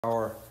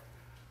power,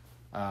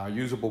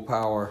 usable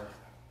power,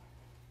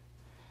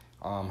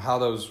 how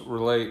those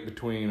relate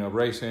between a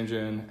race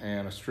engine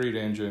and a street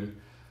engine.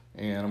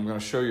 And I'm going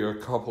to show you a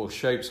couple of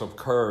shapes of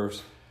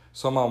curves.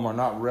 Some of them are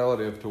not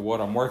relative to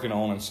what I'm working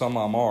on, and some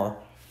of them are.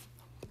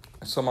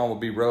 Some of them will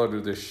be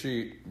relative to this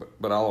sheet,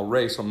 but I'll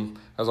erase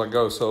them as I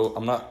go. So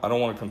I don't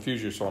want to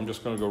confuse you, so I'm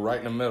just going to go right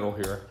in the middle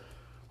here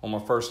on my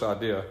first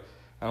idea.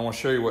 And I want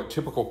to show you what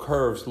typical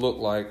curves look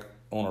like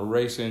on a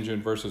race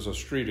engine versus a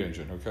street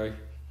engine, okay?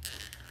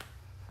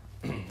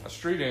 A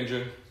street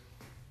engine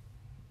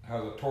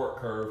has a torque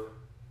curve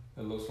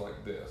that looks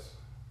like this,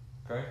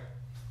 okay?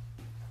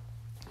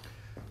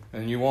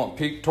 And you want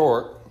peak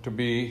torque to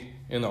be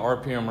in the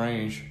RPM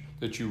range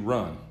that you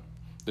run,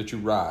 that you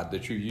ride,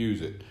 that you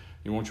use it.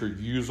 You want your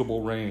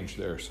usable range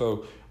there.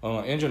 So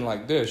on an engine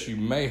like this, you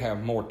may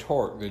have more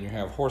torque than you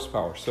have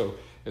horsepower. So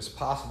it's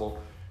possible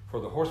for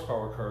the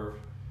horsepower curve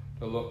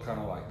to look kind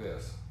of like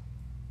this.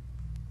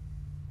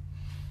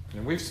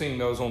 And we've seen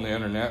those on the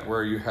internet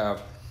where you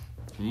have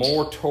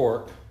more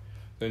torque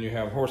than you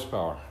have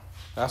horsepower.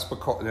 That's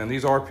because, and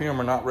these RPM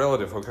are not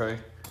relative, okay?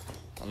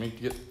 Let me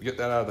get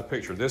that out of the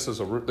picture. This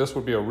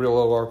would be a real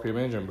low RPM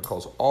engine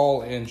because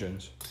all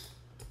engines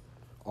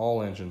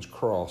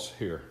cross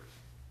here.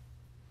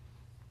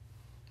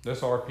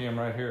 This RPM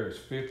right here is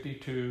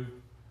 52,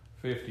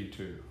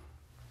 52.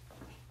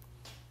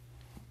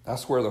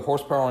 That's where the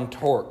horsepower and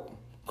torque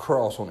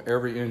cross on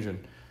every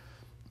engine.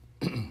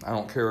 I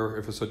don't care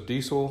if it's a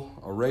diesel,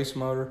 a race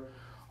motor,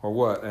 or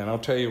what. And I'll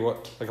tell you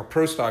what, like a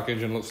pro stock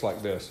engine looks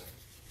like this.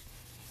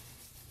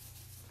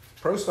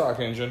 Pro stock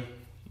engine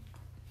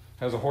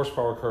has a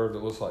horsepower curve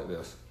that looks like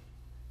this.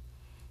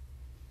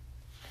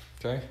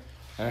 Okay?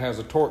 And it has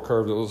a torque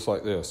curve that looks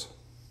like this.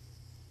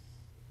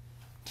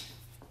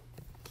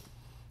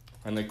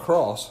 And they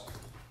cross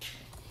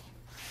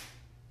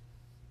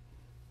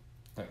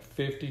at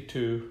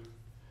 52,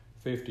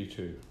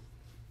 52.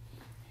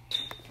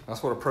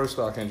 That's what a pro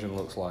stock engine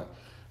looks like.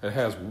 It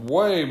has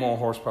way more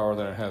horsepower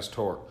than it has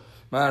torque.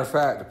 Matter of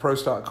fact, the pro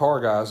stock car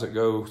guys that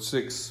go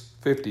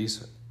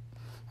 650s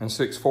and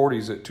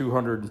 640s at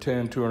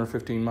 210,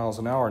 215 miles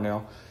an hour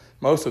now,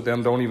 most of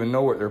them don't even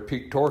know what their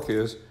peak torque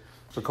is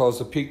because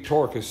the peak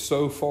torque is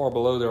so far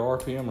below their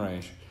RPM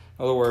range.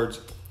 In other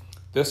words,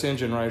 this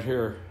engine right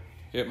here,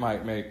 it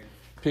might make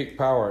peak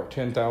power at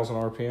 10,000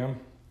 RPM.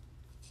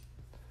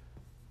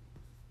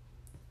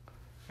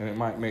 And it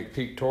might make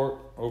peak torque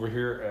over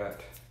here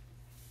at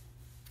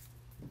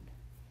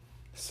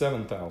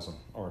 7,000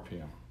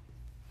 RPM.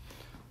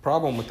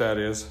 Problem with that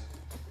is,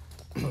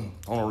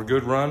 on a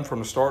good run from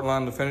the start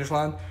line to the finish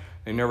line,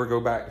 they never go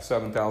back to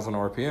 7,000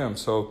 RPM.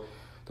 So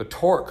the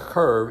torque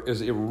curve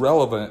is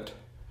irrelevant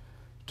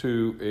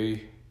to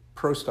a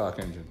pro stock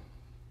engine.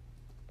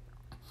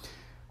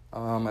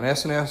 An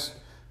S&S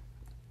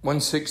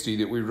 160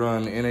 that we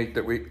run,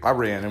 I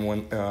ran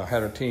and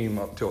had a team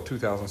up till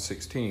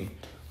 2016.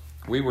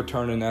 We were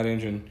turning that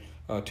engine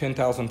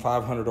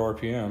 10,500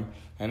 RPM,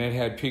 and it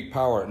had peak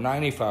power at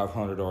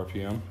 9,500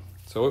 RPM.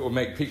 So it would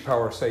make peak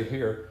power, say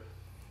here,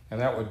 and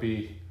that would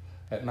be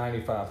at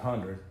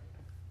 9,500.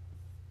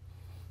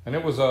 And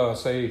it was,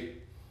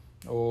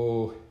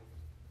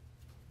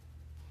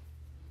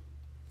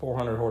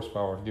 400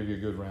 horsepower to give you a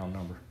good round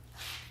number.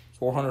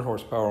 400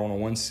 horsepower on a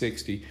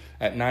 160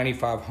 at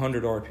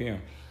 9,500 RPM.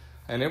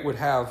 And it would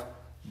have,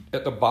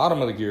 at the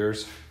bottom of the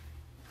gears,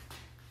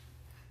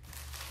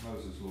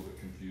 this is a little bit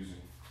confusing.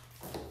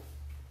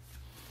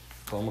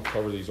 So I'm going to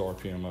cover these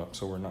RPM up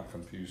so we're not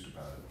confused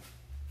about it.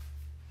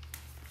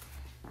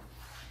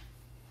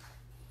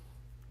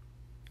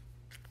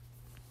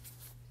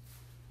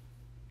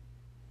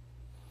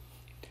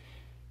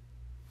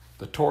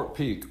 The torque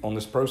peak on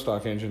this pro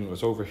stock engine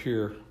was over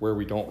here where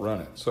we don't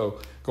run it. So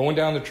going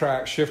down the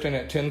track, shifting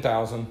at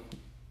 10,000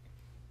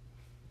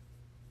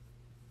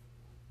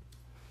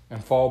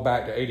 and fall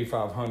back to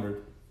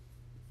 8,500.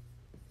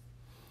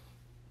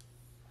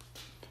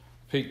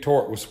 Peak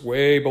torque was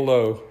way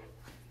below.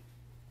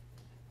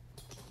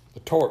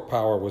 The torque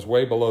power was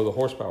way below the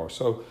horsepower.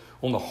 So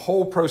on the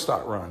whole pro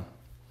stock run,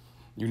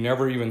 you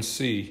never even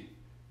see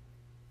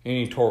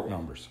any torque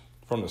numbers.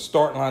 From the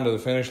start line to the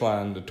finish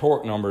line, the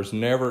torque numbers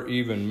never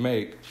even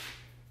make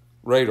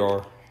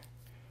radar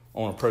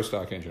on a pro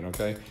stock engine,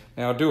 okay?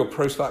 Now do a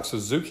pro stock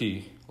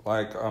Suzuki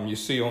like you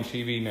see on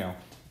TV now.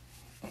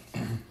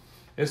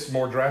 It's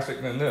more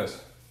drastic than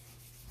this.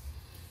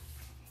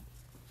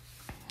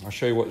 I'll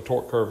show you what the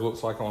torque curve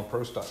looks like on a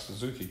pro stock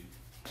Suzuki.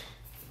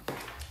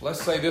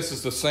 Let's say this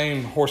is the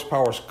same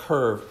horsepower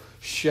curve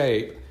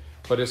shape,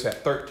 but it's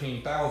at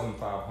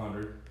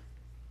 13,500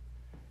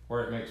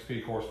 where it makes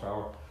peak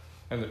horsepower.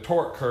 And the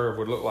torque curve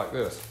would look like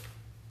this.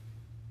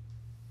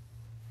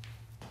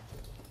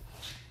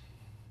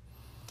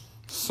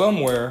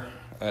 Somewhere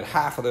at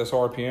half of this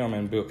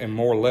RPM and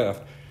more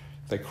left,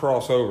 they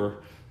cross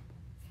over.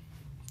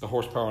 The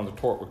horsepower and the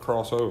torque would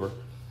cross over.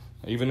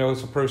 Even though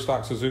it's a pro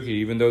stock Suzuki,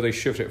 even though they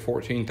shift at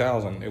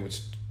 14,000, it would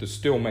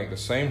still make the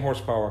same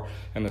horsepower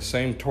and the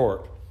same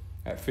torque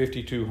at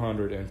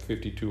 5,200 and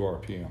 52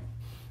 RPM.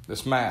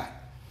 This math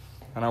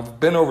And I've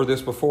been over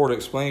this before to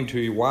explain to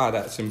you why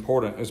that's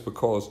important. Is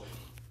because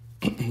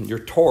your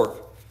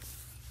torque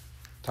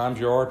times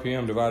your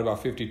RPM divided by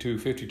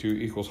 52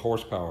 equals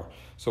horsepower.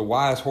 So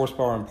why is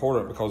horsepower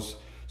important? Because,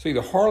 see,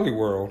 the Harley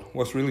world,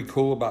 what's really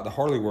cool about the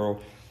Harley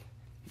world,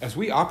 as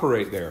we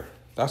operate there,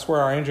 that's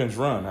where our engines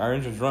run. Our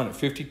engines run at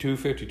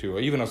 52.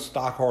 Even a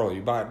stock Harley,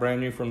 you buy it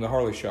brand new from the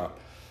Harley shop.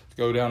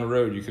 Go down the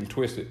road, you can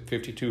twist it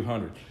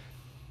 5200.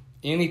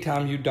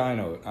 Anytime you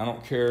dyno it, I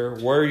don't care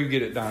where you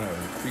get it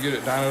dynoed. If you get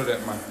it dynoed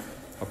at my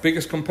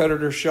biggest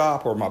competitor's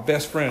shop or my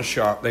best friend's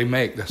shop, they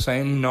make the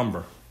same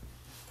number.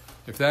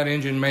 If that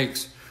engine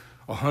makes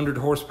 100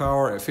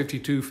 horsepower at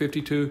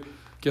 52,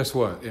 guess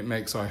what? It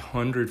makes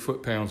 100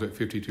 foot-pounds at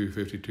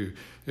 52.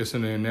 It's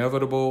an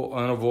inevitable,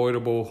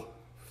 unavoidable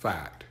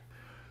fact.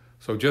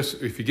 So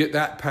just if you get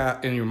that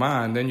pat in your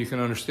mind, then you can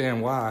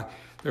understand why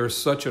there's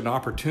such an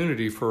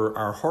opportunity for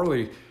our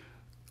Harley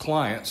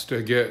clients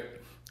to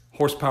get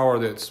horsepower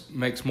that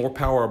makes more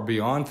power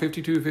beyond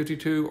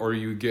 52, or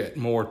you get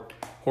more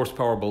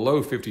horsepower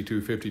below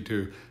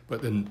 52.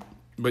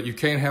 But you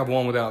can't have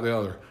one without the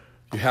other.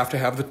 You have to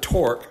have the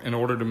torque in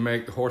order to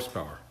make the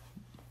horsepower.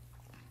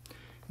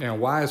 Now,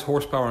 why is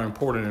horsepower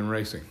important in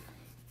racing?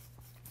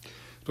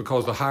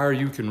 Because the higher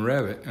you can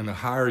rev it and the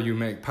higher you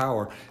make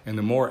power and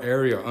the more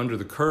area under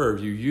the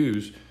curve you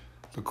use,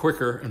 the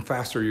quicker and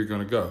faster you're going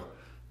to go.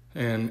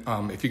 And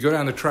if you go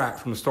down the track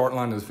from the start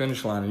line to the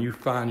finish line and you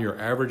find your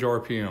average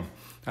RPM,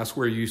 that's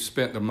where you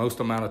spent the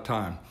most amount of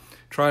time.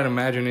 Try and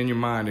imagine in your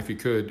mind, if you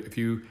could, if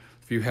you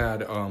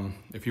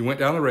went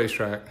down the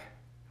racetrack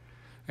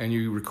and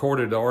you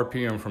recorded the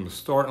RPM from the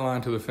start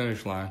line to the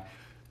finish line,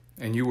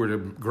 and you were to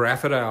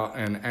graph it out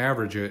and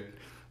average it,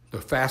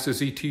 the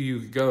fastest ET you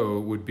could go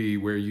would be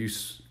where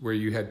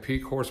you had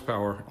peak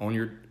horsepower on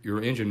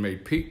your engine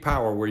made peak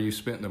power where you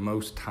spent the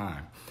most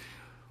time.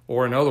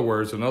 Or in other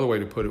words, another way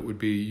to put it would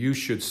be you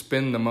should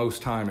spend the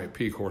most time at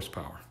peak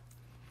horsepower.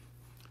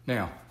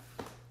 Now,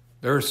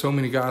 there are so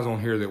many guys on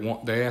here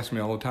they ask me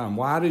all the time,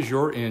 why does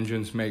your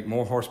engines make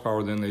more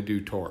horsepower than they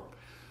do torque?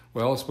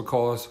 Well, it's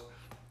because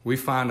we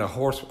find a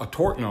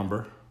torque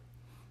number,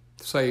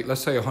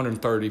 let's say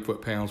 130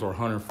 foot-pounds or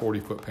 140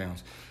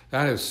 foot-pounds.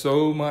 That is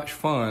so much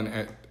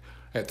fun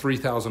at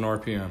 3,000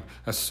 RPM.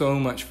 That's so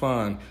much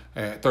fun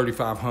at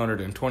 3,500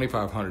 and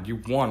 2,500.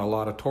 You want a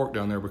lot of torque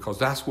down there because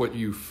that's what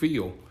you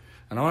feel.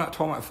 And I'm not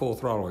talking about full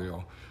throttle,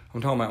 y'all.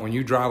 I'm talking about when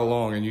you drive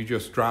along and you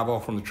just drive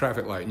off from the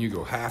traffic light and you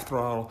go half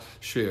throttle,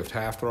 shift,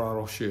 half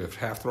throttle, shift,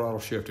 half throttle,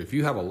 shift. If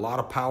you have a lot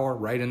of power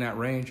right in that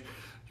range,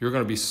 you're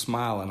going to be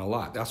smiling a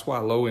lot. That's why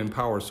low-end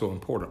power is so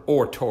important,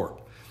 or torque.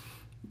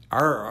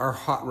 Our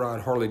hot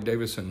rod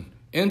Harley-Davidson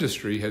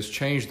industry has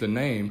changed the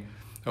name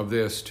of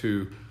this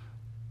to,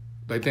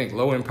 they think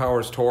low-end power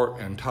is torque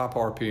and top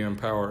RPM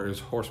power is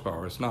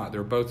horsepower. It's not.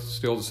 They're both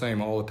still the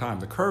same all the time.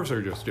 The curves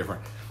are just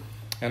different.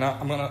 And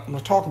I'm gonna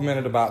talk a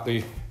minute about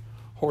the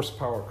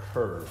horsepower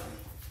curve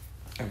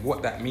and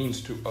what that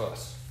means to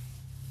us.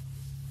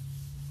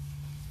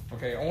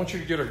 Okay, I want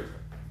you to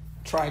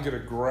try and get a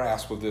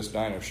grasp of this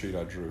dyno sheet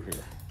I drew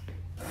here.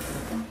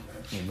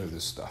 Let me move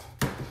this stuff.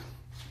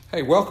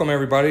 Hey, welcome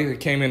everybody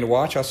that came in to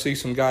watch. I see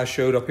some guys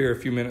showed up here a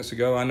few minutes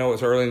ago. I know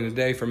it's early in the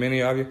day for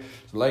many of you.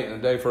 It's late in the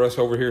day for us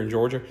over here in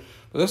Georgia.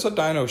 But this is a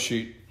dyno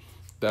sheet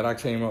that I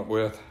came up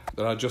with,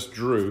 that I just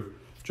drew,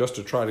 just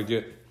to try to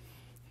get,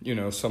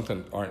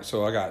 something. All right,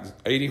 so I got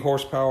 80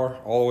 horsepower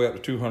all the way up to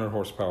 200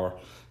 horsepower.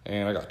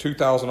 And I got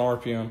 2,000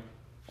 RPM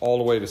all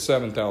the way to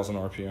 7,000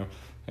 RPM.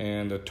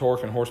 And the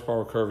torque and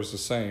horsepower curve is the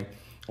same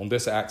on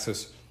this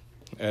axis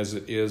as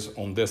it is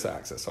on this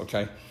axis,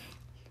 okay?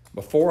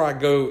 Before I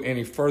go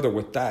any further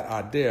with that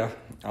idea,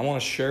 I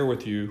want to share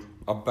with you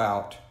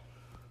about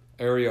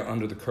area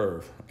under the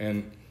curve.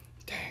 And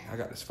dang, I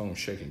got this phone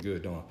shaking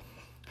good, don't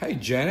I? Hey,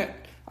 Janet,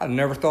 I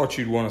never thought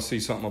you'd want to see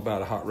something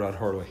about a hot rod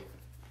Harley.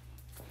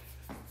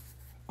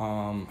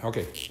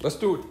 Okay, let's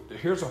do it.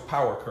 Here's a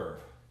power curve.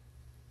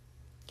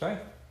 Okay?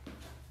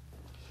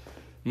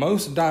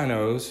 Most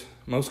dynos,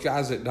 most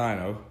guys that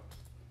dyno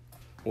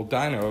will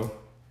dyno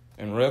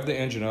and rev the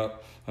engine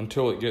up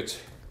until it gets...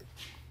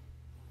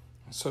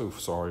 So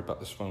sorry about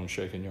this phone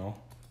shaking, y'all.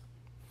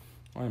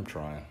 I am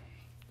trying.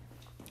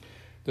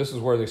 This is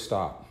where they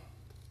stop.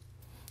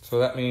 So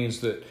that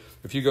means that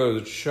if you go to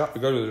the shop,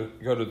 go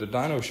to the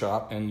dyno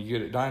shop and you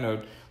get it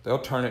dynoed, they'll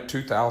turn it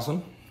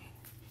 2,000.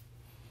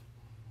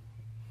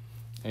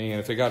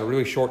 And if they got a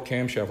really short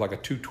camshaft, like a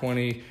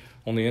 220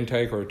 on the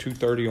intake or a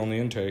 230 on the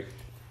intake,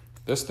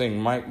 this thing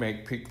might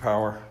make peak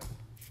power.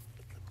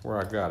 Where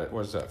I got it,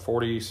 what is that?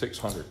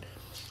 4,600.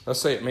 Let's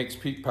say it makes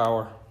peak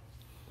power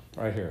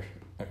right here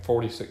at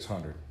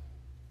 4,600.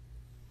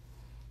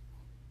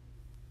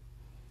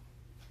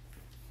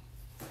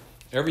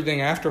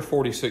 Everything after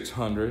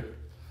 4,600,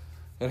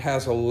 it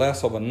has a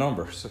less of a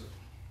number. So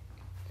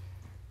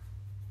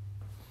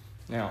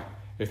now,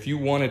 if you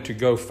wanted to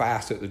go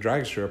fast at the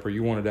drag strip or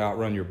you wanted to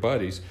outrun your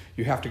buddies,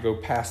 you have to go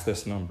past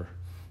this number.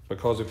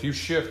 Because if you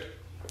shift,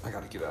 I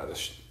got to get out of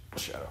this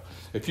shadow.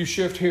 If you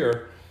shift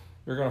here,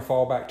 you're going to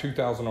fall back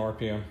 2,000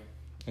 RPM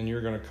and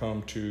you're going to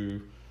come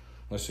to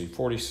let's see,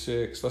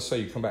 46. Let's say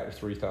you come back to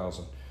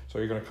 3,000. So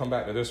you're going to come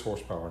back to this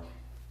horsepower.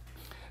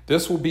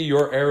 This will be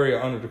your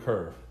area under the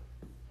curve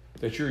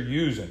that you're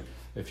using.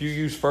 If you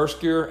use first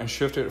gear and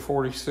shift it at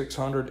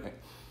 4,600,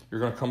 you're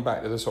going to come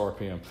back to this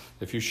RPM.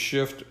 If you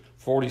shift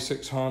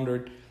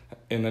 4,600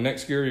 in the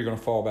next gear, you're going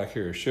to fall back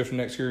here. Shift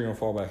next gear, you're going to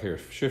fall back here.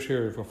 Shift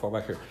here, you're going to fall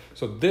back here.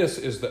 So this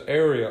is the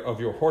area of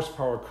your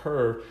horsepower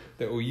curve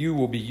that you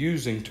will be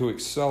using to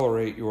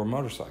accelerate your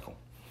motorcycle.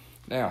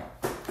 Now,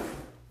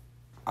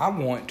 I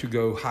want to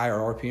go higher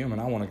RPM and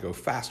I want to go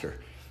faster.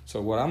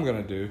 So what I'm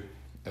going to do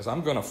is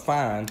I'm going to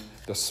find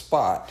the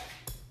spot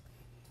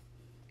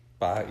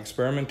by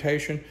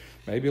experimentation,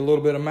 maybe a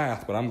little bit of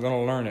math, but I'm going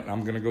to learn it and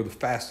I'm going to go the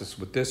fastest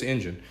with this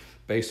engine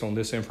based on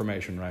this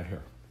information right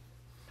here.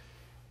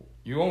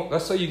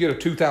 Let's say you get a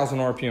 2,000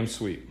 RPM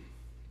sweep.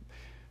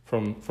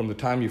 From the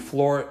time you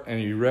floor it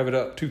and you rev it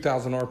up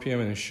 2,000 RPM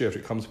and then shift,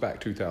 it comes back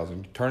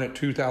 2,000. You turn it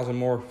 2,000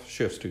 more,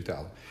 shifts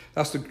 2,000.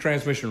 That's the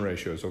transmission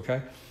ratios,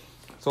 okay?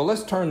 So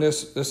let's turn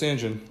this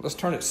engine, let's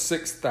turn it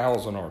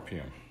 6,000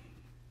 RPM.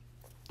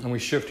 And we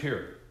shift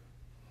here.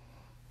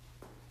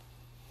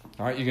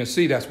 All right, you can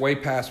see that's way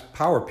past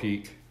power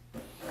peak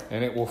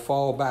and it will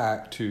fall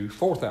back to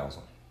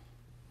 4,000.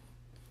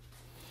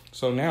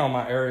 So now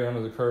my area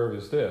under the curve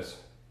is this.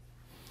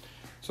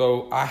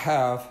 So I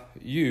have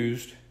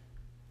used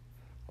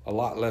a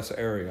lot less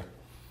area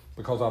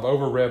because I've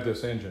over-revved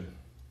this engine.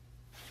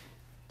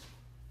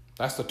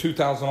 That's the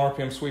 2,000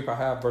 RPM sweep I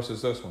have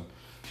versus this one.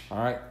 All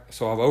right,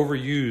 so I've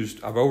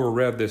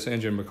over-revved this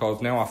engine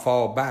because now I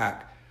fall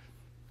back.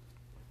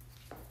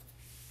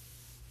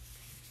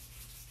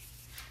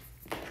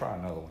 Try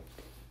another one.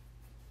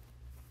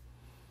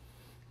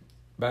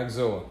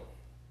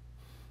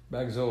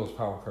 Bagzilla's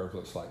power curve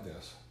looks like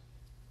this.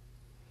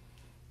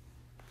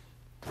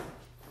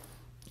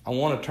 I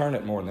want to turn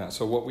it more than that.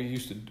 So what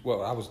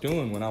I was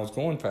doing when I was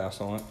going fast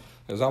on it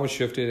is I would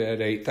shift it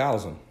at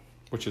 8,000,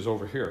 which is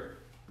over here.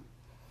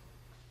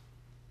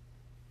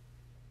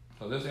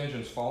 So this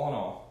engine's falling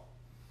off.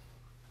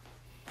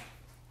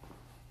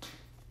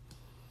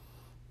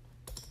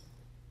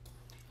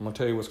 I'm going to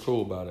tell you what's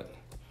cool about it.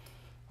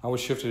 I would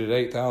shift it at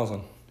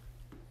 8,000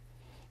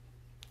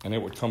 and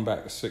it would come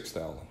back to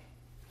 6,000.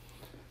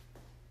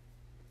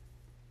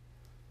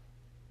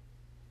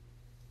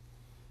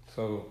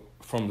 So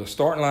from the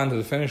starting line to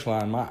the finish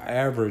line, my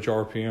average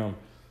RPM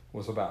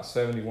was about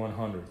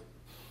 7,100.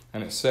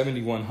 And at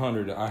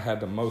 7,100, I had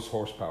the most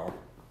horsepower.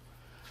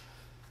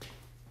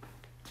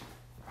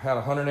 I had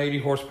 180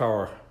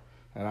 horsepower,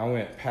 and I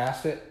went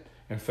past it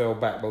and fell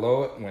back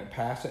below it, went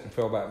past it and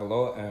fell back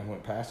below it, and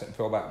went past it and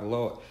fell back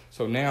below it.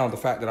 So now the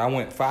fact that I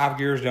went 5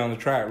 gears down the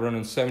track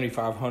running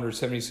 7,500,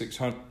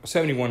 7,600,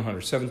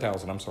 7,100,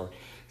 7,000, I'm sorry,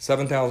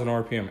 7,000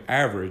 RPM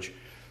average,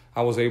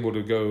 I was able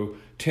to go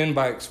 10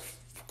 bikes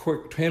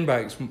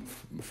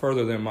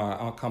further than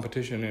my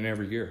competition in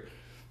every gear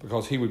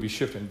because he would be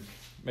shifting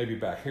maybe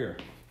back here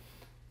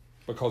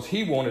because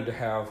he wanted to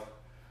have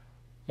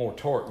more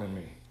torque than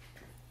me.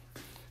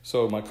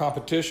 So my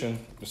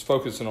competition was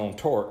focusing on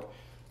torque,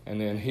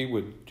 and then he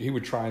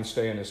would try and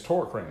stay in his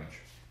torque range.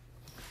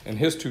 In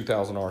his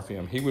 2,000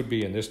 RPM, he would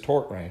be in this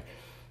torque range.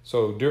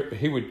 So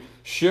he would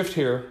shift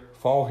here,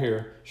 fall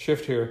here,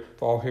 shift here,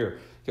 fall here.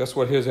 Guess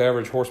what his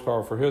average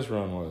horsepower for his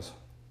run was?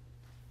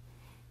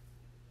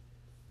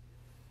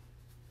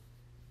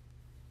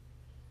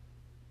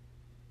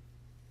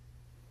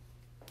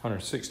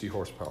 160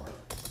 horsepower.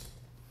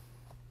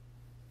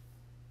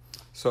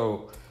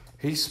 So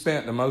he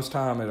spent the most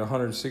time at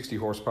 160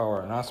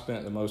 horsepower, and I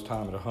spent the most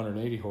time at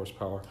 180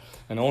 horsepower.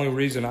 And the only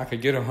reason I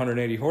could get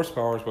 180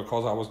 horsepower is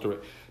because I was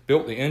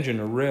built the engine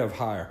to rev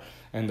higher,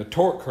 and the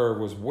torque curve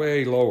was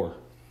way lower.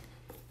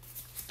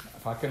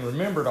 If I can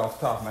remember it off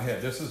the top of my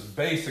head, this is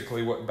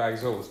basically what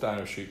Bagzilla's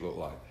dyno sheet looked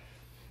like.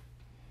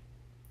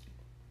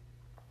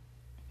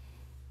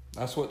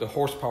 That's what the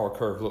horsepower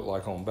curve looked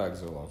like on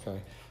Bagzilla,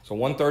 okay? So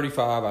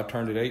 135, I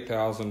turned it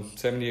 8,000,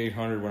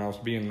 7,800 when I was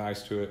being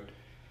nice to it,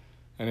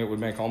 and it would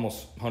make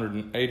almost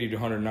 180 to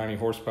 190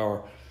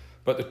 horsepower.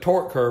 But the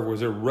torque curve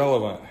was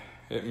irrelevant.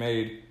 It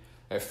made,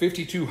 at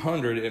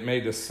 5,200, it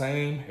made the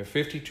same, at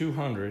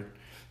 5,200,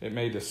 it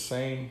made the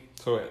same,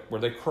 so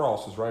where they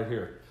cross is right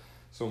here.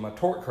 So my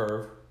torque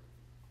curve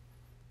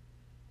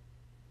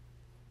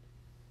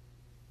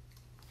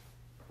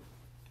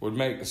would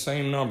make the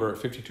same number at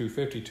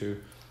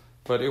 5252,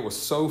 but it was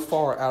so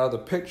far out of the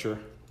picture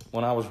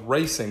when I was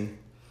racing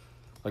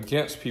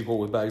against people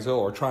with Bagzilla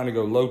or trying to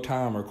go low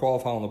time or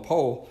qualify on the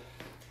pole,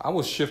 I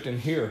was shifting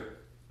here.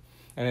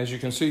 And as you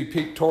can see,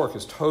 peak torque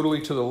is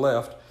totally to the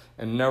left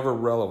and never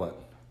relevant.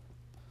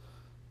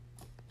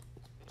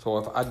 So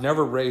if I'd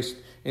never raced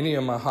any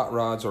of my hot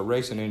rods or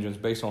racing engines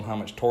based on how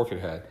much torque it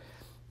had.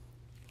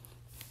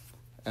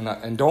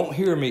 And don't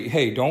hear me,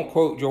 hey, don't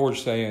quote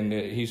George saying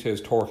that he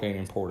says torque ain't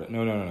important.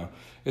 No.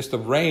 It's the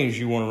range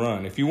you want to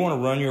run. If you want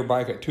to run your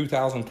bike at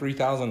 2,000,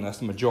 3,000, that's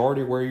the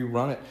majority of where you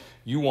run it.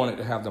 You want it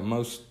to have the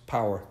most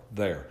power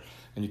there.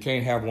 And you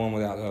can't have one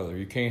without the other.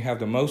 You can't have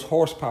the most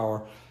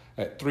horsepower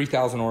at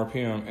 3,000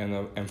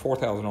 RPM and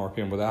 4,000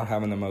 RPM without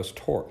having the most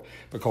torque.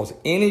 Because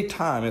any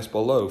time it's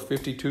below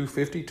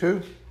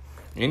 52.52,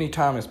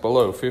 anytime it's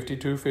below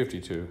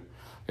 52.52,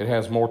 it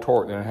has more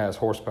torque than it has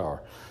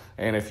horsepower.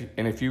 And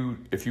if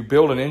you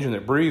build an engine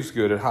that breathes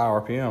good at high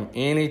RPM,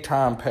 any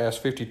time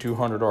past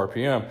 5,200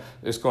 RPM,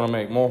 it's going to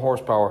make more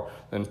horsepower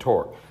than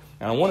torque.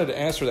 And I wanted to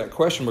answer that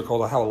question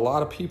because I have a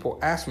lot of people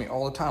ask me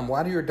all the time,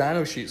 why do your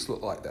dyno sheets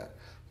look like that?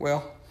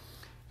 Well,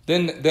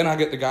 then I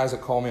get the guys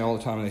that call me all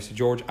the time and they say,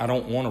 George, I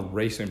don't want a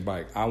racing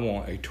bike. I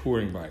want a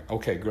touring bike.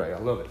 Okay, great. I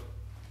love it.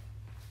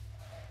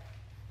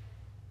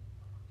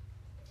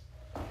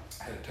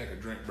 I had to take a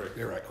drink break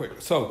there right quick.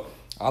 So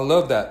I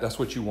love that. That's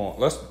what you want.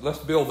 Let's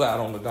build that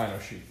on the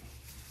dyno sheet.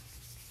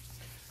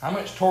 How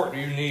much torque do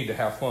you need to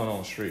have fun on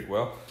the street?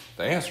 Well,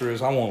 the answer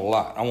is I want a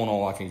lot. I want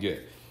all I can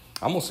get.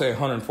 I'm going to say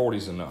 140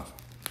 is enough.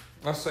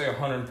 Let's say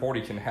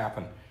 140 can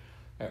happen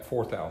at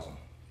 4,000.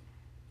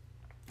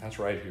 That's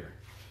right here.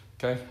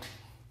 Okay?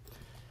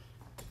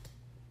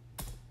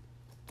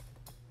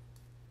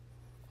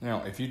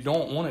 Now, if you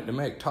don't want it to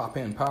make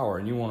top-end power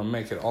and you want to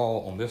make it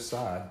all on this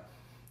side,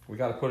 we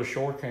got to put a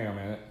shore cam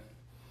in it.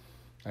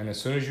 And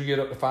as soon as you get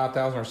up to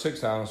 5,000 or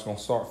 6,000, it's going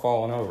to start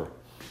falling over.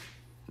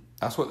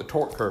 That's what the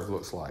torque curve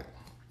looks like.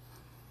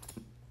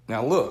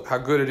 Now look how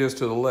good it is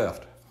to the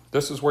left.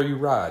 This is where you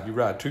ride. You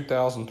ride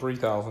 2,000,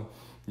 3,000.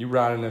 You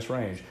ride in this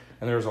range.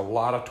 And there's a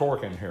lot of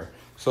torque in here.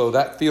 So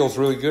that feels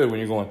really good when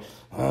you're going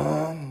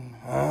on.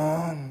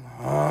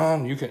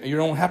 You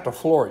don't have to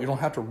floor it. You don't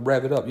have to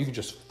rev it up. You can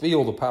just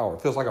feel the power.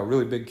 It feels like a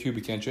really big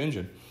cubic inch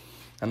engine.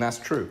 And that's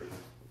true.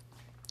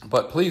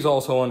 But please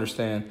also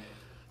understand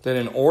that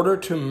in order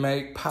to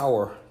make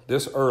power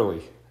this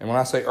early, and when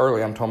I say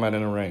early, I'm talking about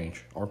in a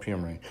range,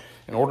 RPM range.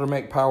 In order to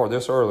make power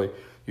this early,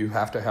 you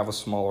have to have a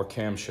smaller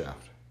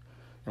camshaft.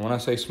 And when I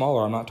say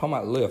smaller, I'm not talking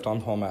about lift. I'm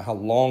talking about how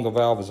long the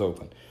valve is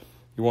open.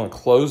 You want to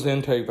close the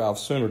intake valve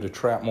sooner to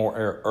trap more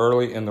air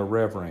early in the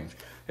rev range.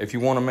 If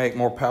you want to make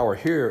more power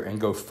here and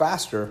go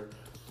faster,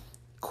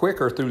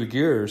 quicker through the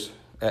gears,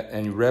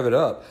 and you rev it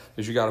up,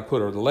 is you got to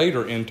put a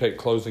later intake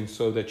closing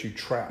so that you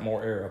trap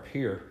more air up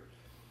here.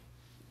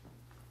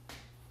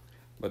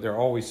 But they're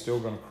always still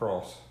going to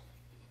cross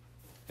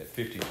at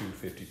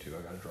 52.52.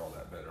 I got to draw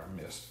that better.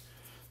 I missed.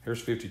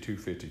 Here's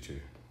 52.52.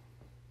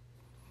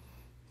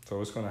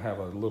 So it's going to have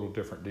a little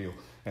different deal.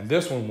 And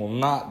this one will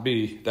not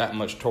be that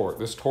much torque.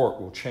 This torque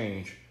will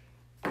change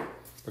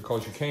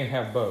because you can't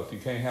have both. You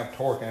can't have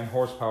torque and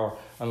horsepower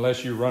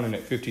unless you're running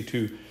at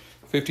 5,200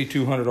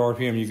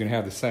 RPM. You can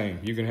have the same.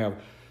 You can have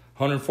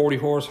 140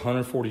 horse,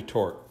 140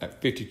 torque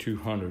at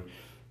 5,200.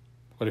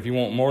 But if you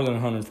want more than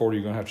 140,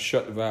 you're going to have to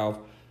shut the valve,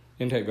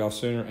 intake valve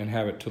sooner and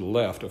have it to the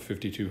left of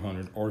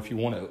 5,200. Or if you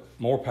want it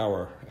more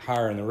power,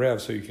 higher in the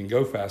rev so you can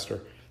go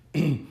faster,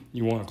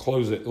 you want to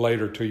close it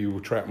later till you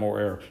trap more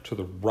air to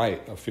the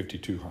right of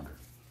 5,200.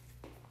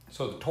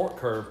 So the torque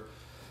curve,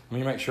 let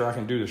me make sure I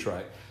can do this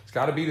right. It's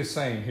got to be the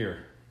same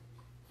here.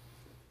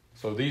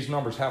 So these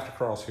numbers have to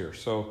cross here.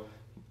 So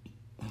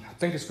I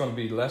think it's going to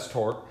be less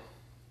torque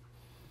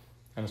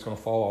and it's going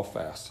to fall off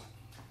fast.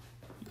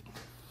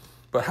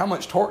 But how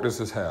much torque does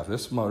this have?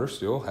 This motor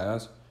still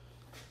has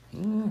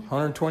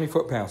 120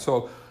 foot-pounds.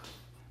 So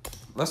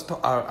let's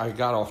talk, I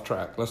got off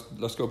track.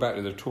 Let's go back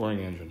to the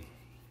touring engine.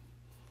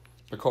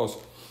 Because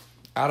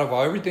out of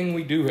everything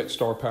we do at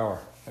Star Power,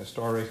 at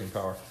Star Racing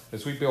Power,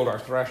 is we build our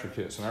Thrasher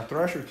kits. And our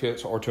Thrasher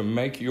kits are to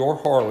make your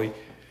Harley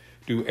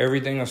do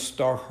everything a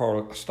stock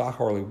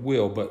Harley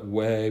will, but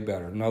way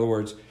better. In other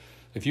words,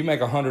 if you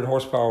make 100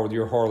 horsepower with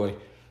your Harley,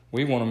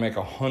 we want to make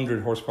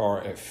 100 horsepower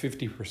at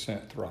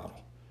 50% throttle.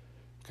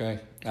 Okay?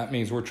 That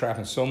means we're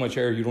trapping so much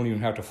air you don't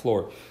even have to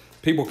floor it.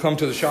 People come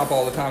to the shop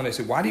all the time and they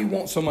say, why do you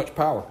want so much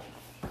power?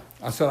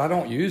 I said, I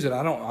don't use it.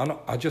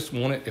 I just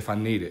want it if I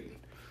need it.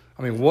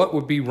 I mean, what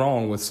would be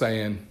wrong with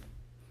saying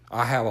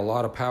I have a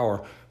lot of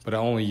power, but I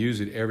only use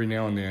it every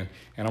now and then,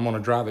 and I'm going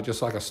to drive it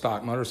just like a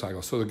stock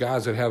motorcycle? So the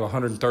guys that have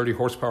 130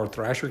 horsepower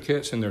Thrasher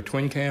kits in their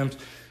twin cams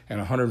and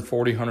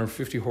 140,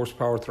 150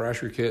 horsepower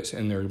Thrasher kits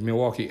in their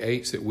Milwaukee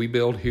 8s that we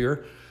build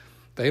here,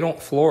 they don't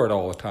floor it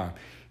all the time.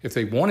 If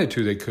they wanted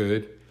to, they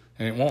could,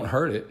 and it won't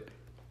hurt it.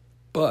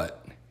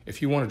 But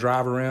if you want to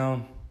drive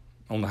around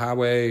on the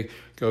highway,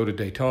 go to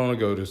Daytona,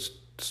 go to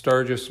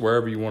Sturgis,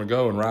 wherever you want to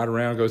go and ride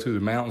around, go through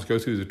the mountains, go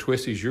through the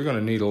twisties, you're going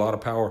to need a lot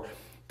of power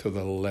to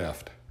the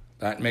left.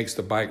 That makes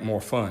the bike more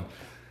fun.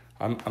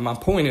 My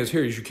point is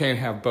here is you can't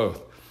have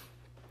both.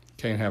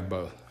 Can't have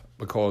both.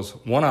 Because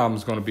one of them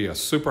is going to be a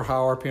super high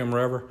RPM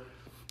rever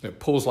that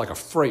pulls like a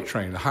freight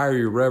train. The higher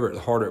you rev it,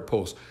 the harder it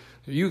pulls.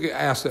 You could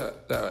ask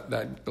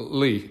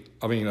Larry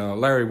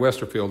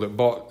Westerfield that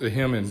bought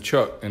him and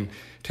Chuck and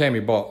Tammy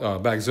bought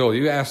Bagzilla.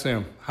 You ask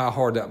them how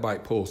hard that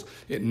bike pulls.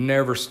 It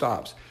never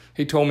stops.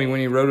 He told me when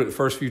he rode it the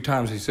first few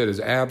times, he said his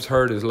abs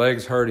hurt, his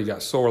legs hurt, he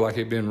got sore like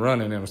he'd been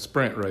running in a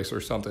sprint race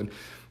or something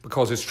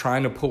because it's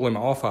trying to pull him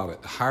off of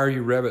it. The higher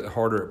you rev it, the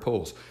harder it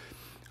pulls.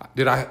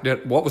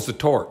 What was the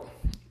torque?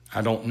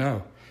 I don't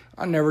know.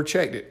 I never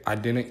checked it. I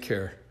didn't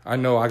care. I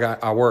know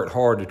I worked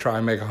hard to try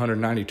and make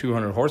 190,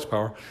 200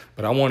 horsepower,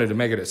 but I wanted to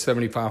make it at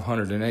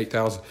 7,500 and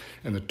 8,000,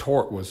 and the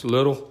torque was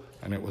little,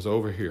 and it was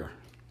over here.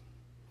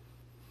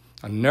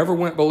 I never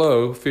went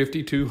below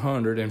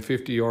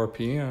 5,250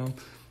 RPM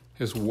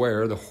is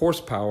where the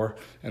horsepower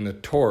and the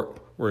torque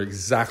were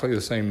exactly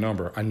the same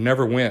number. I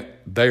never went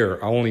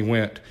there. I only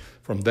went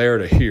from there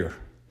to here.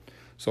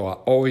 So I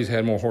always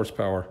had more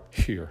horsepower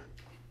here.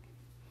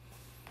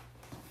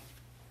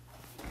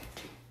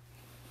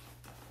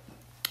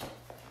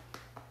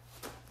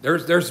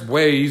 There's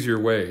way easier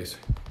ways.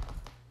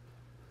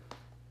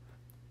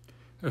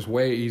 There's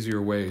way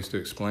easier ways to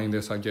explain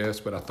this, I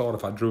guess, but I thought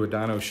if I drew a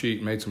dyno sheet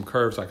and made some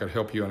curves, I could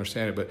help you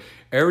understand it. But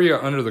area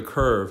under the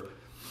curve,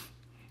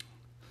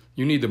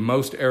 you need the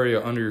most area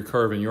under your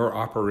curve in your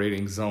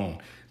operating zone.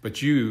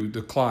 But you,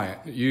 the client,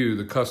 you,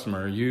 the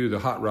customer, you, the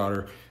hot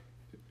rodder,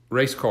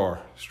 race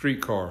car,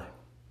 street car,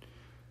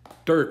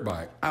 dirt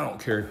bike, I don't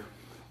care.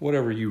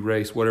 Whatever you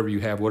race, whatever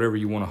you have, whatever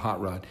you want to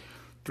hot rod.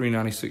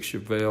 396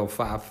 Chevelle,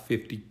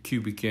 550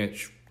 cubic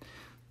inch,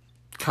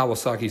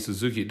 Kawasaki,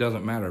 Suzuki, it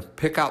doesn't matter.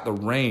 Pick out the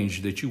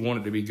range that you want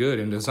it to be good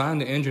and design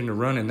the engine to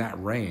run in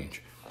that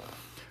range.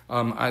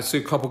 I see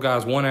a couple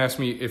guys, one asked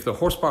me, if the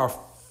horsepower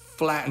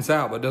flattens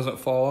out but doesn't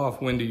fall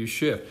off, when do you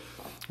shift?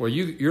 Well,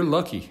 you're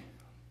lucky.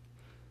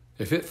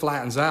 If it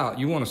flattens out,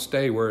 you want to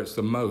stay where it's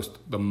the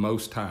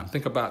most time.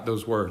 Think about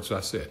those words I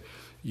said.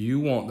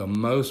 You want the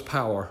most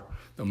power,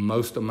 the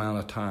most amount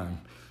of time.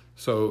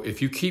 So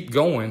if you keep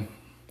going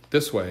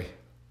this way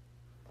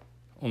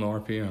on the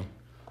RPM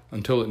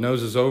until it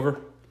noses over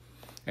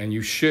and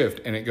you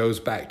shift and it goes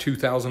back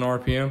 2,000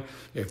 RPM,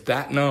 if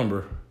that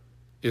number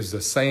is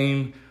the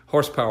same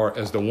horsepower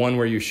as the one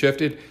where you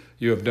shifted,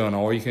 you have done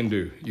all you can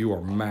do. You are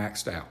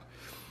maxed out.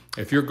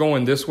 If you're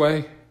going this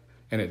way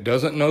and it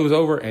doesn't nose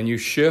over and you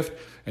shift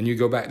and you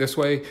go back this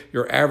way,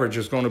 your average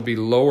is going to be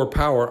lower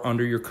power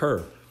under your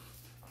curve.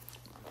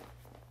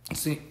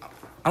 See,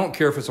 I don't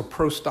care if it's a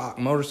pro stock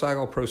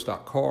motorcycle, pro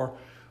stock car,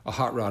 a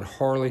hot rod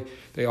Harley,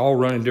 they all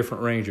run in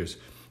different ranges.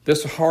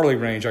 This Harley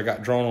range I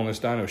got drawn on this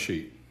dyno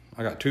sheet.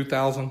 I got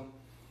 2,000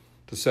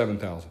 to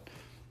 7,000.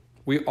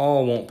 We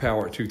all want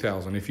power at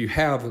 2,000. If you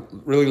have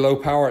really low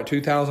power at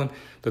 2,000,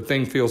 the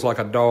thing feels like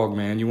a dog,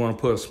 man. You want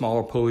to put a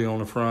smaller pulley on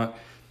the front.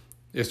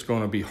 It's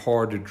going to be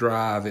hard to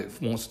drive.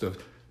 It wants to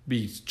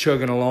be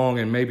chugging along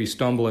and maybe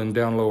stumbling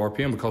down low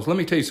RPM, because let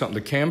me tell you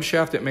something, the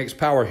camshaft that makes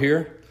power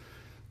here,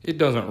 it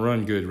doesn't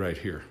run good right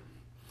here.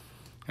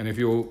 And if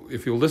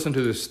you'll listen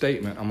to this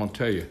statement, I'm going to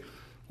tell you,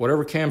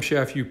 whatever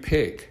camshaft you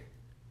pick,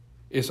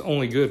 it's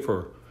only good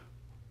for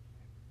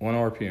 1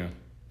 RPM.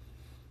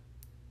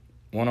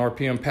 1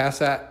 RPM past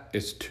that,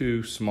 it's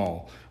too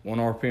small. 1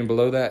 RPM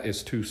below that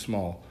is too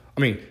small.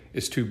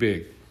 It's too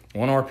big.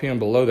 1 RPM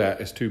below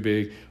that is too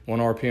big. 1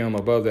 RPM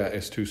above that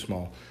is too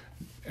small.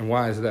 And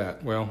why is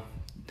that? Well,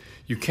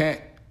 you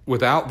can't,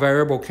 without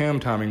variable cam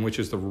timing, which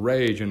is the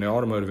rage in the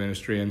automotive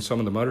industry and some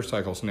of the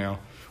motorcycles now,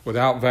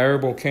 without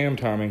variable cam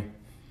timing,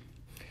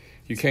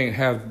 you can't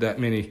have that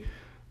many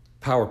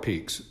power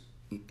peaks.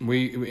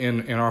 We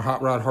in our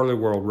hot rod Harley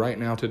world right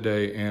now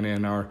today, and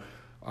in our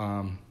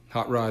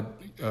hot rod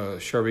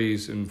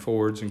Chevys and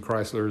Fords and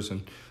Chryslers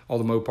and all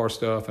the Mopar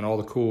stuff and all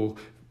the cool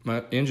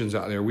engines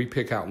out there, we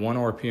pick out 1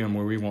 RPM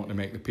where we want to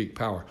make the peak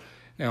power.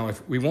 Now,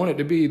 if we want it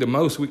to be the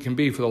most we can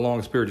be for the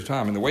longest period of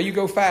time, and the way you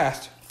go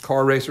fast,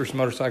 car racers,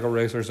 motorcycle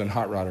racers, and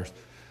hot rodders,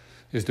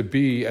 is to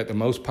be at the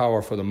most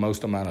power for the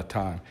most amount of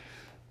time.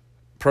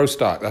 Pro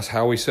stock, that's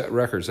how we set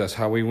records. That's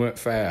how we went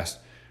fast.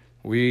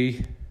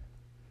 We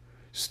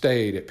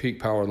stayed at peak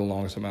power the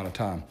longest amount of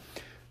time.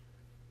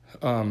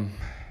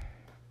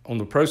 On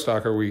the pro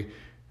stocker, we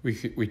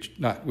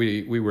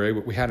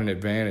had an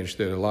advantage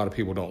that a lot of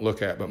people don't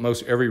look at, but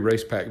most every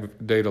race pack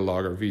data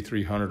logger,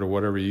 V300 or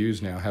whatever you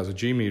use now, has a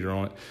G meter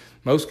on it.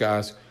 Most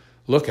guys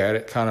look at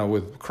it kind of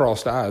with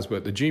crossed eyes,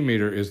 but the G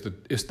meter is the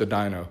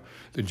dyno.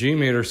 The G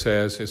meter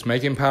says it's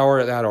making power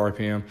at that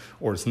RPM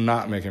or it's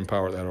not making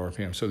power at that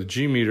RPM. So the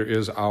G meter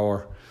is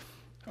our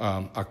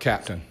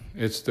captain.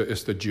 It's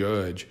the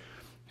judge.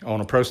 On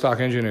a pro stock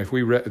engine, if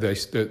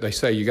they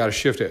say you got to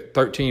shift at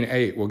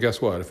 13.8, well,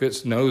 guess what? If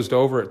it's nosed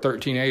over at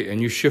 13.8 and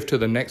you shift to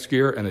the next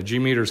gear and the G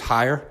meter's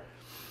higher,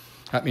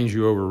 that means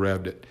you over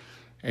revved it.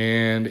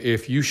 And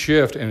if you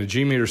shift and the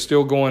G meter's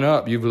still going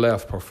up, you've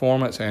left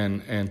performance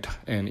and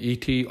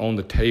ET on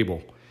the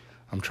table.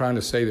 I'm trying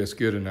to say this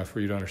good enough for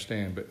you to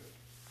understand, but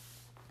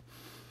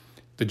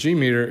the G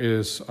meter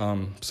is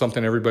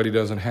something everybody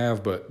doesn't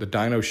have, but the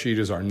dyno sheet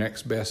is our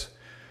next best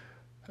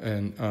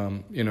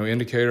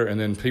indicator. And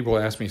then people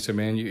ask me, say,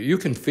 man, you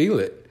can feel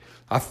it.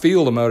 I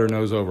feel the motor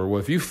nose over. Well,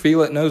 if you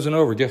feel it nosing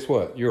over, guess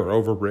what? You're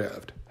over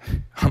revved.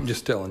 I'm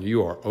just telling you,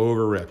 you are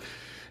over revved.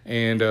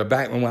 And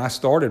back when I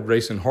started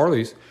racing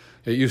Harleys,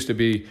 it used to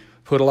be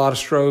put a lot of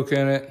stroke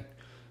in it,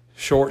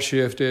 short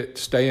shift it,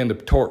 stay in the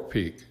torque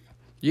peak.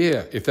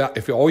 Yeah,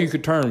 if all you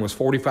could turn was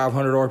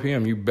 4,500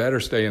 RPM, you better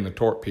stay in the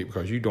torque peak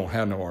because you don't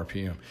have no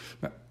RPM.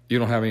 You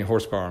don't have any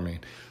horsepower,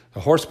 The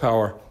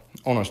horsepower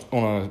on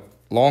a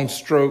long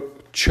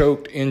stroke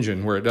choked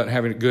engine where it doesn't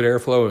have any good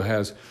airflow, it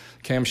has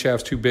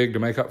camshaft's too big to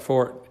make up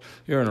for it,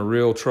 you're in a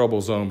real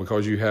trouble zone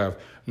because you have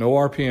no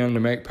RPM to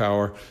make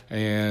power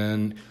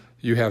and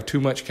you have too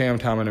much cam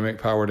timing to make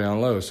power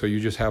down low. So you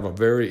just have a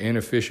very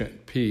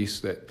inefficient piece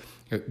that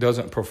it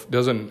doesn't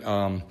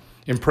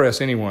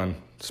impress anyone,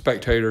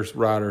 spectators,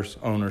 riders,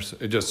 owners.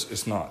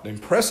 It's not. The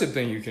impressive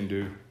thing you can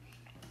do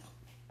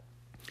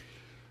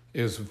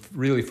is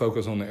really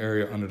focus on the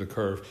area under the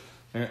curve.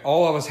 And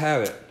all of us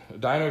have it. A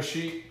dyno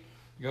sheet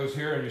goes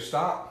here and you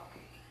stop.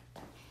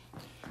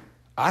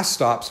 I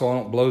stop so I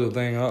don't blow the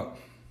thing up.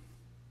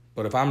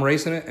 But if I'm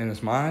racing it and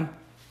it's mine,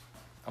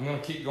 I'm going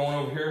to keep going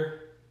over here.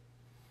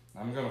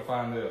 I'm going to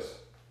find this.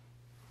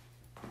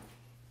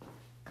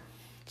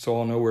 So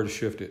I'll know where to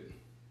shift it.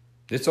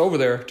 It's over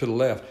there to the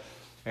left.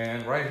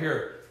 And right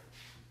here,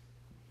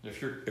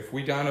 if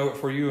we dyno it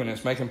for you and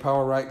it's making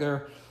power right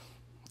there,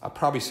 I'll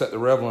probably set the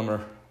rev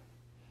limiter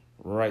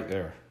right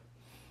there.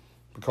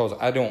 Because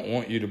I don't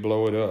want you to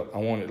blow it up. I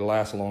want it to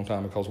last a long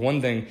time. Because one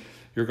thing,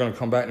 you're going to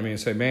come back to me and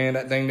say, man,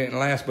 that thing didn't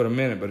last but a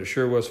minute, but it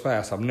sure was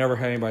fast. I've never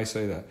had anybody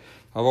say that.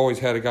 I've always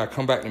had a guy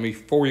come back to me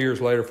 4 years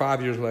later,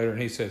 5 years later,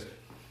 and he says,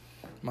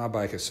 my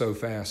bike is so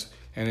fast,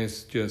 and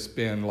it's just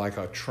been like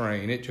a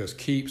train. It just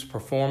keeps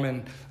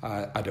performing.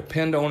 I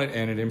depend on it,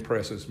 and it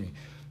impresses me.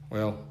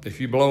 Well, if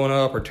you're blowing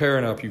up or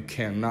tearing up, you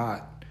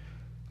cannot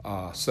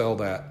sell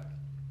that.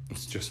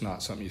 It's just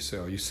not something you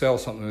sell. You sell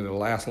something that'll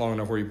last long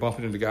enough where you bump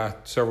into the guy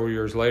several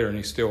years later, and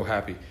he's still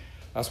happy.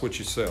 That's what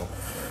you sell.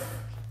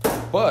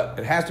 But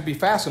it has to be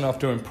fast enough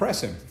to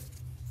impress him.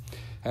 It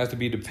has to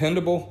be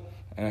dependable,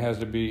 and it has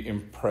to be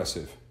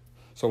impressive.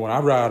 So when I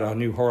ride a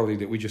new Harley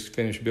that we just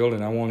finished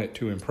building, I want it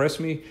to impress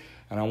me,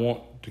 and I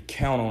want to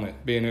count on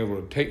it being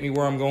able to take me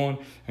where I'm going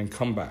and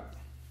come back.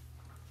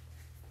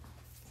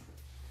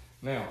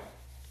 Now,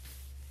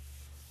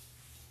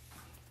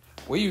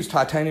 we use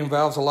titanium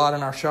valves a lot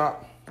in our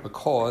shop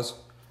because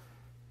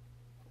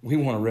we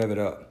want to rev it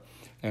up.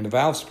 And the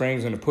valve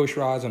springs and the push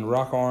rods and the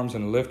rock arms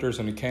and the lifters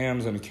and the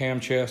cams and the cam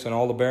chest and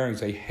all the bearings,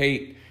 they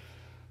hate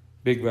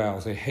big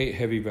valves. They hate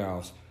heavy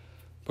valves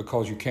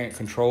because you can't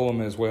control them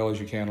as well as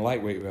you can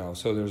lightweight valves.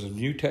 So there's a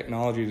new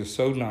technology that's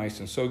so nice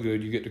and so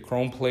good. You get the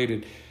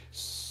chrome-plated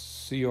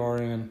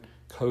CRN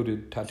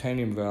coated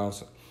titanium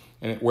valves,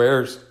 and it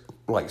wears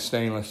like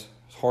stainless.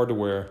 It's hard to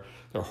wear.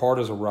 They're hard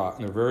as a rock,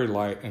 and they're very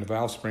light, and the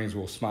valve springs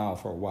will smile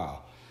for a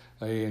while.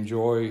 They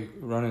enjoy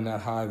running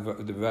that high.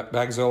 The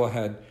Bagzilla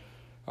had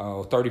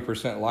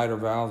 30% lighter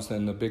valves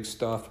than the big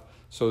stuff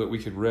so that we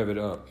could rev it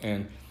up.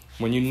 And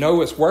when you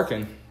know it's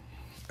working,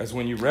 is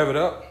when you rev it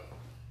up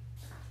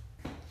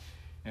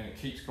and it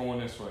keeps going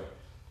this way.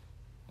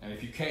 And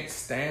if you can't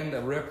stand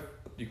the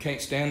you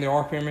can't stand the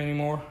RPM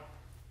anymore,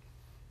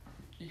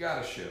 you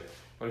gotta shift.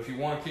 But if you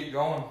want to keep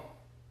going,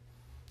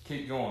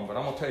 keep going. But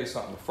I'm gonna tell you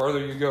something. The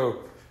further you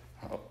go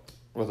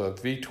with a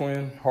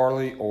V-twin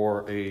Harley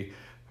or a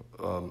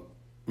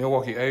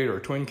Milwaukee 8 or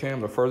a twin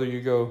cam, the further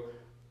you go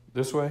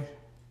this way,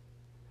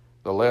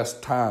 the less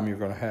time you're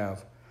going to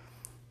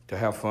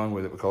have fun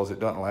with it because it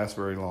doesn't last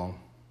very long.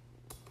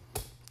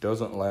 It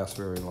doesn't last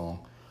very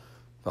long.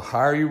 The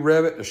higher you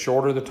rev it, the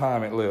shorter the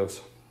time it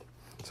lives.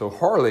 So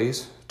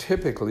Harleys,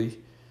 typically,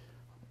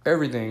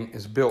 everything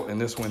is built in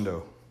this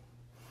window.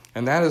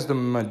 And that is the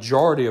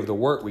majority of the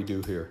work we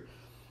do here.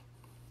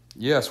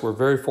 Yes, we're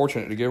very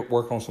fortunate to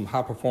work on some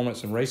high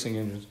performance and racing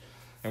engines,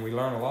 and we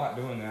learn a lot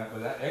doing that,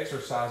 but that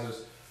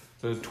exercises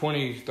the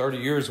 20, 30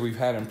 years we've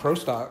had in pro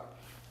stock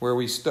where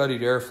we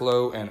studied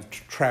airflow and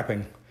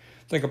trapping.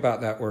 Think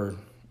about that word,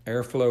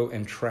 airflow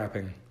and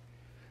trapping.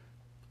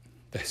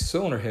 The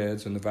cylinder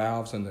heads and the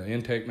valves and the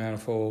intake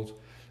manifolds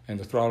and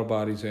the throttle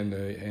bodies and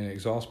the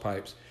exhaust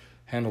pipes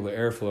handle the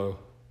airflow,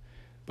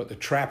 but the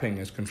trapping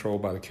is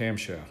controlled by the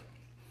camshaft.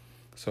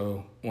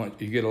 So when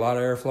you get a lot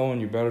of airflow,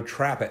 and you better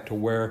trap it to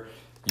where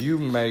you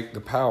make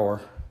the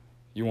power.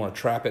 You want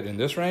to trap it in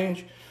this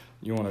range,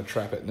 you want to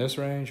trap it in this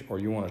range, or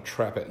you want to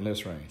trap it in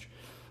this range.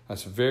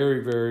 That's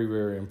very, very,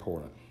 very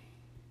important.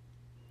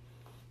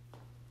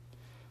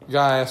 The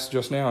guy asked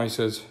just now, he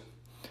says,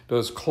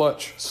 does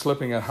clutch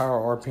slipping at higher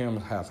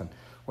RPM happen?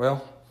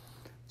 Well,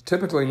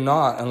 typically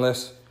not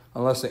unless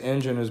the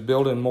engine is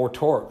building more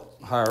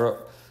torque higher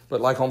up.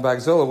 But like on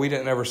Bagzilla, we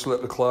didn't ever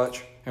slip the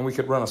clutch, and we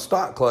could run a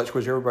stock clutch,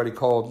 which everybody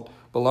called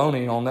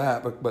baloney on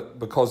that, but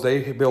because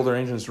they build their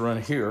engines to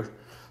run here,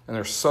 and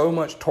there's so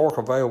much torque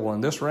available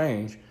in this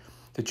range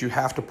that you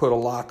have to put a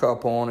lock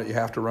up on it, you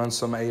have to run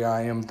some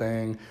AIM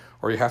thing,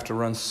 or you have to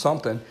run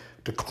something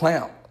to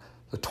clamp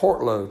the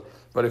torque load.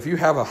 But if you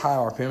have a high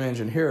RPM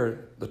engine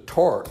here, the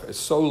torque is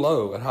so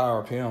low at high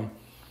RPM,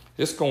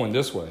 it's going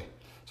this way.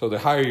 So the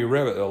higher you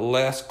rev it, the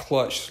less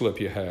clutch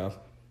slip you have,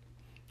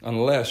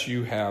 unless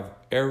you have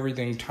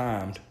everything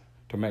timed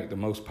to make the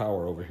most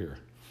power over here.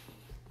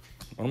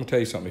 I'm going to tell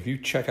you something. If you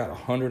check out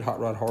 100 hot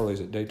rod Harleys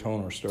at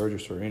Daytona or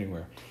Sturgis or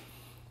anywhere,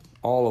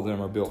 all of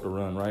them are built to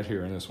run right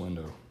here in this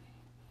window,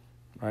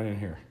 right in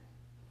here.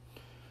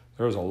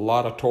 There's a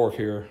lot of torque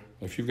here.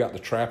 If you've got the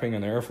trapping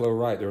and the airflow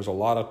right, there's a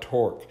lot of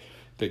torque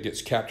that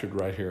gets captured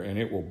right here, and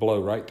it will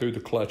blow right through the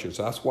clutches.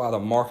 That's why the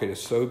market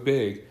is so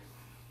big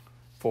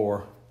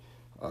for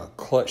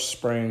clutch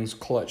springs,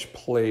 clutch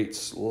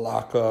plates,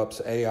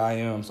 lockups,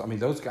 AIMs. I mean,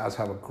 those guys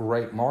have a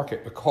great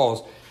market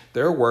because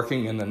they're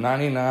working in the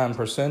 99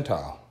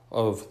 percentile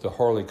of the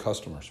Harley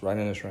customers right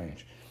in this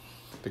range.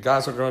 The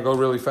guys that are going to go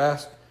really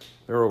fast,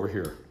 they're over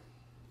here.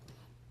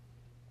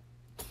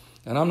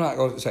 And I'm not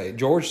going to say,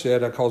 George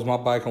said that because my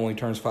bike only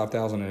turns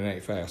 5,000 and it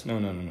ain't fast. No.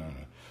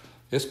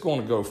 It's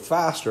going to go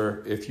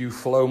faster if you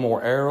flow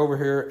more air over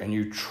here and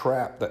you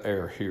trap the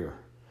air here.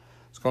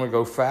 It's going to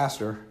go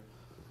faster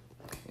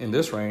in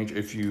this range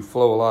if you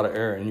flow a lot of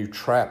air and you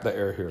trap the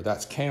air here.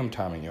 That's cam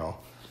timing,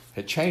 y'all.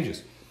 It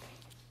changes.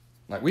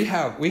 Like we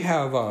have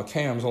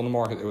cams on the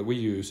market that we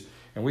use,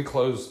 and we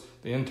close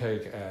the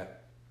intake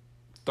at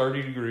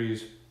 30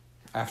 degrees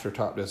after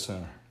top dead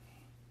center.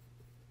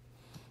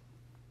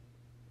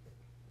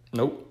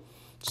 Nope.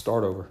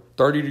 Start over.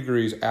 30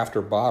 degrees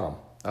after bottom.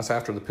 That's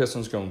after the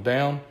piston's gone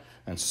down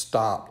and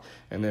stopped,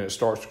 and then it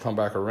starts to come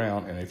back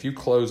around. And if you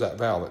close that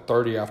valve at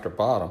 30 after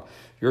bottom,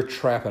 you're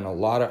trapping a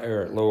lot of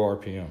air at low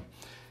RPM.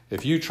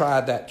 If you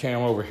tried that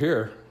cam over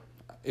here,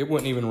 it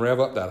wouldn't even rev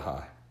up that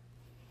high.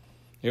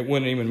 It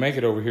wouldn't even make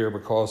it over here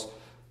because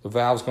the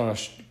valve's going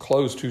to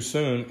close too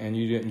soon and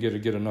you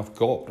didn't get enough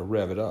gulp to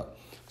rev it up.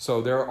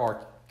 So there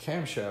are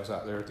camshafts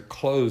out there to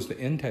close the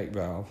intake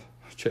valve.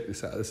 Check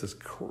this out. This is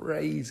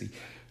crazy.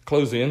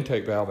 Close the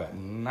intake valve at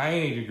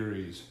 90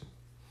 degrees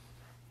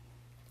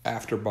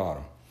after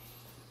bottom.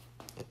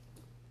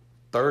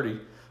 30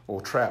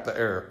 will trap the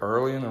air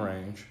early in the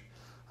range.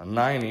 A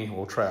 90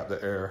 will trap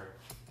the air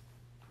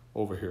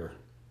over here.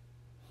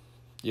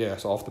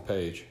 Yes, off the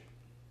page.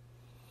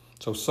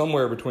 So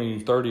somewhere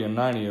between 30 and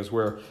 90 is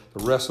where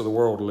the rest of the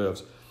world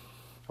lives.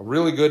 A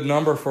really good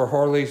number for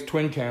Harley's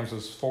twin cams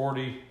is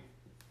 40.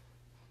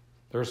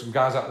 There's some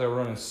guys out there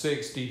running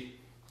 60.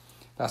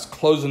 That's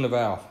closing the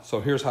valve. So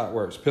here's how it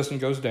works. Piston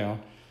goes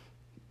down,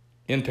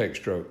 intake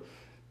stroke.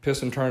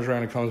 Piston turns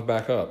around and comes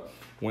back up.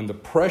 When the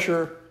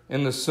pressure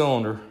in the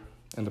cylinder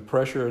and the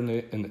pressure at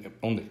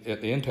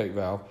the intake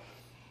valve,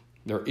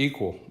 they're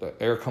equal. The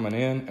air coming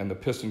in and the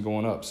piston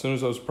going up. As soon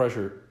as those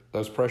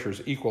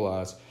pressures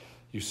equalize,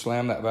 you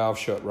slam that valve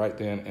shut right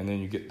then, and then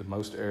you get the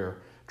most air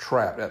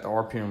trapped at the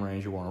RPM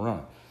range you want to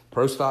run.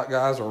 Pro stock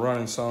guys are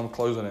running some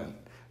closing at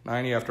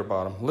 90 after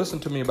bottom. Listen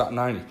to me about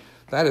 90.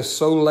 That is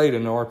so late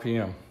in the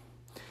RPM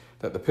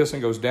that the piston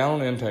goes down on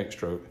the intake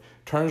stroke,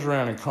 turns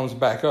around and comes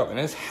back up, and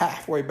it's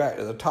halfway back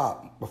to the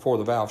top before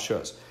the valve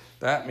shuts.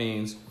 That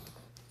means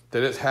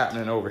that it's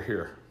happening over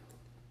here.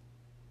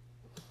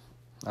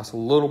 That's a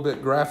little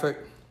bit graphic,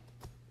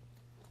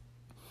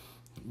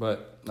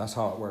 but that's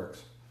how it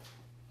works.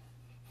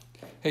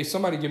 Hey,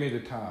 somebody give me the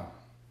time.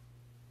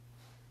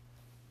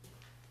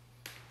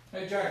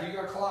 Hey, Jack, you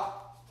got a clock?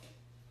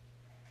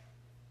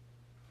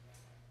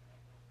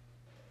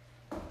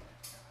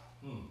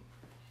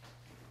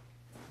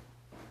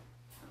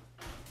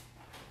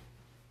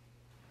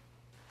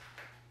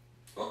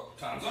 Oh,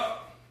 time's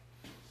up.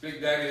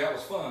 Big Daddy, that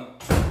was fun.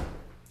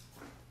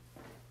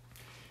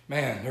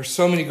 Man, there's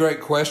so many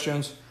great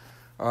questions.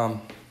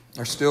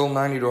 There's still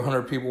 90 to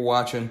 100 people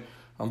watching.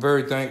 I'm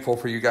very thankful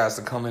for you guys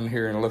to come in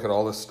here and look at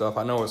all this stuff.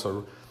 I know it's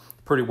a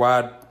pretty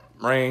wide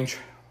range.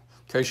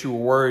 In case you were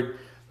worried,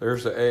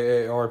 there's the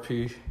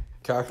AARP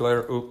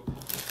calculator. Oop,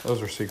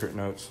 those are secret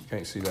notes. You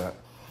can't see that.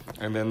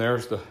 And then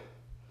there's the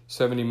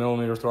 70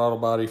 millimeter throttle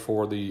body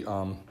for the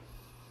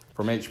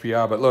from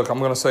HPI. But look, I'm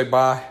going to say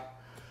bye.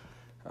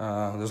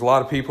 There's a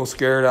lot of people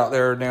scared out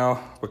there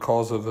now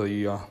because of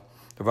the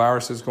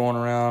viruses going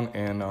around,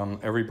 and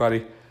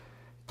everybody,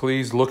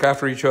 please look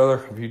after each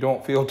other. If you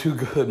don't feel too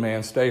good,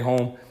 man, stay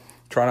home.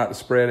 Try not to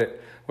spread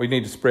it. We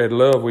need to spread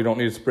love. We don't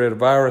need to spread a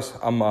virus.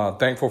 I'm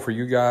thankful for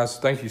you guys.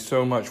 Thank you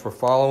so much for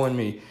following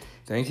me.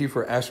 Thank you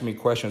for asking me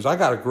questions. I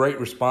got a great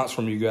response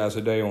from you guys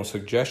today on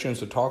suggestions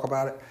to talk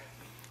about it.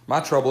 My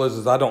trouble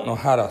is I don't know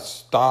how to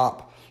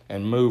stop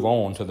and move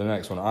on to the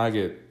next one.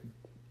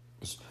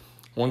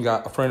 One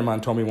guy, a friend of mine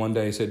told me one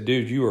day, he said,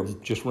 dude, you are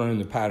just running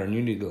the pattern.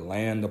 You need to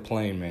land the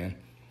plane, man.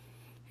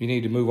 You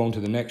need to move on to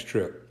the next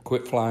trip.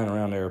 Quit flying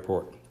around the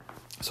airport.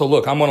 So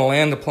look, I'm going to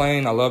land the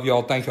plane. I love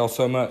y'all. Thank y'all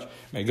so much.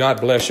 May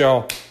God bless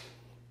y'all.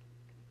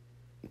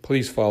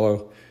 Please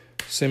follow.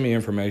 Send me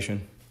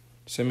information.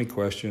 Send me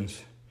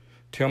questions.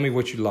 Tell me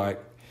what you like.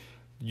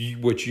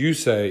 What you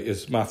say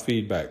is my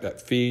feedback.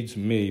 That feeds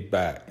me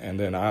back. And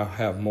then I'll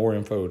have more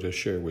info to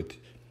share with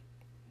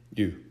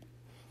you.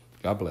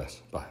 God bless.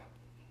 Bye.